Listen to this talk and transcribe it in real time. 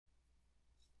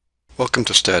Welcome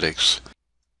to Statics.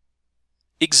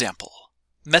 Example: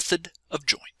 Method of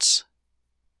joints.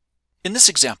 In this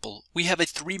example, we have a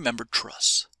three-membered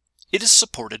truss. It is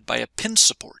supported by a pin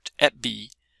support at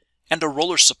B and a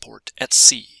roller support at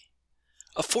C.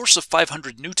 A force of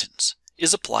 500 newtons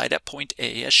is applied at point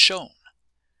A as shown.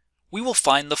 We will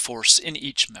find the force in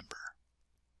each member.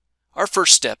 Our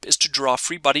first step is to draw a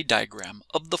free body diagram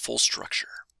of the full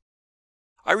structure.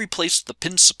 I replace the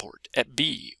pin support at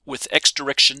B with X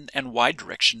direction and Y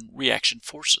direction reaction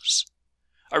forces.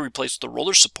 I replace the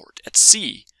roller support at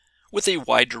C with a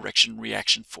Y direction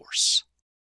reaction force.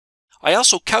 I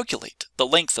also calculate the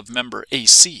length of member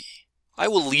AC. I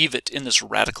will leave it in this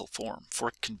radical form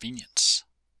for convenience.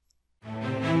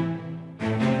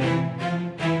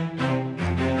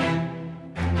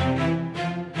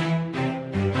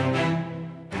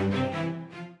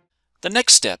 The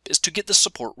next step is to get the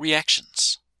support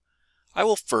reactions. I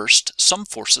will first sum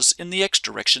forces in the X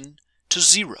direction to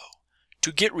 0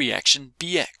 to get reaction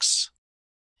Bx.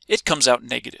 It comes out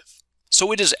negative,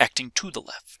 so it is acting to the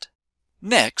left.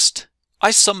 Next,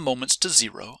 I sum moments to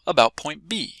 0 about point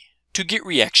B to get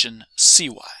reaction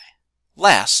Cy.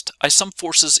 Last, I sum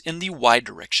forces in the Y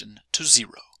direction to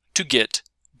 0 to get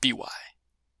By.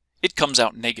 It comes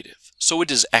out negative, so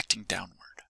it is acting downward.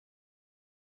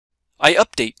 I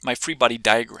update my free body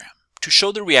diagram to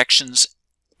show the reactions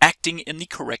acting in the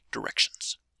correct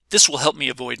directions. This will help me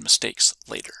avoid mistakes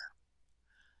later.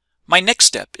 My next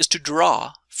step is to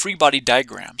draw free body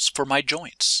diagrams for my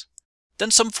joints, then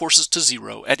sum forces to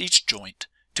 0 at each joint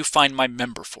to find my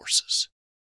member forces.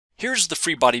 Here's the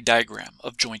free body diagram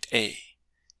of joint A.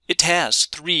 It has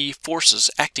three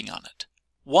forces acting on it.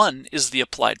 One is the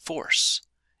applied force,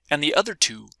 and the other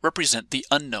two represent the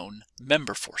unknown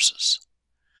member forces.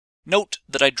 Note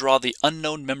that I draw the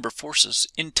unknown member forces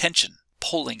in tension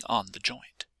pulling on the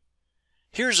joint.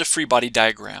 Here's a free body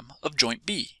diagram of joint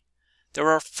B. There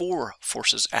are four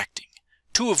forces acting,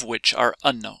 two of which are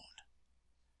unknown.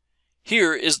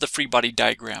 Here is the free body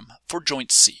diagram for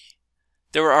joint C.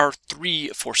 There are three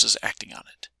forces acting on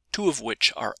it, two of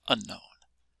which are unknown.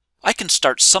 I can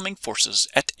start summing forces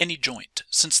at any joint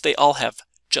since they all have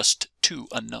just two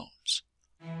unknowns.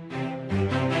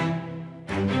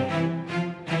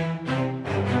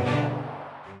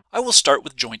 I will start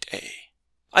with joint A.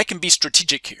 I can be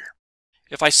strategic here.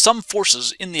 If I sum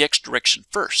forces in the X direction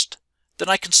first, then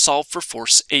I can solve for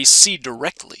force AC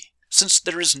directly, since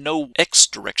there is no X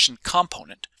direction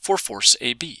component for force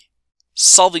AB.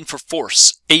 Solving for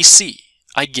force AC,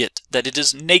 I get that it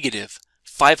is negative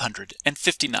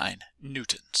 559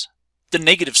 newtons. The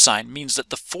negative sign means that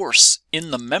the force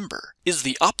in the member is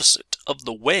the opposite of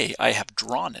the way I have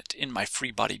drawn it in my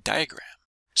free body diagram.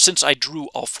 Since I drew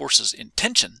all forces in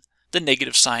tension, the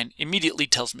negative sign immediately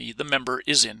tells me the member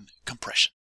is in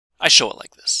compression. I show it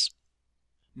like this.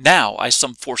 Now I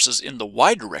sum forces in the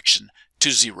Y direction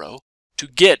to 0 to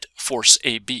get force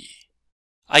AB.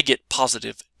 I get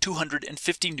positive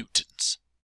 250 newtons.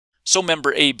 So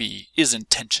member AB is in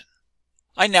tension.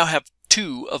 I now have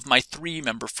two of my three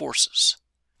member forces.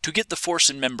 To get the force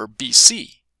in member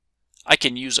BC, I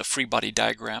can use a free body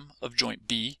diagram of joint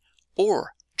B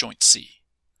or joint C.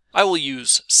 I will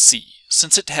use C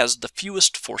since it has the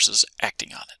fewest forces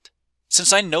acting on it.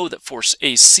 Since I know that force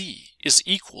AC is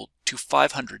equal to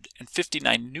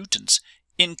 559 newtons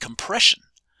in compression,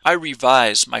 I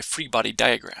revise my free body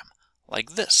diagram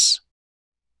like this.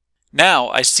 Now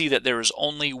I see that there is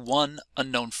only one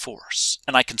unknown force,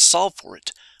 and I can solve for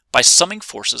it by summing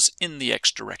forces in the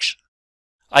X direction.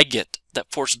 I get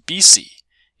that force BC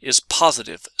is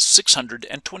positive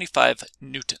 625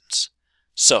 newtons,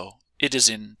 so it is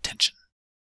in tension.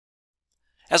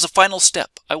 As a final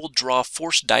step, I will draw a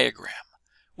force diagram,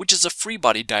 which is a free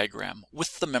body diagram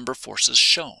with the member forces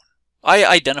shown. I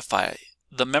identify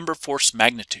the member force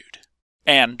magnitude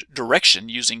and direction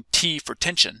using T for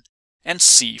tension and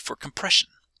C for compression.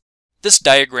 This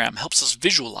diagram helps us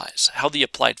visualize how the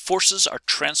applied forces are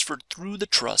transferred through the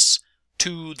truss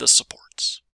to the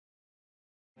supports.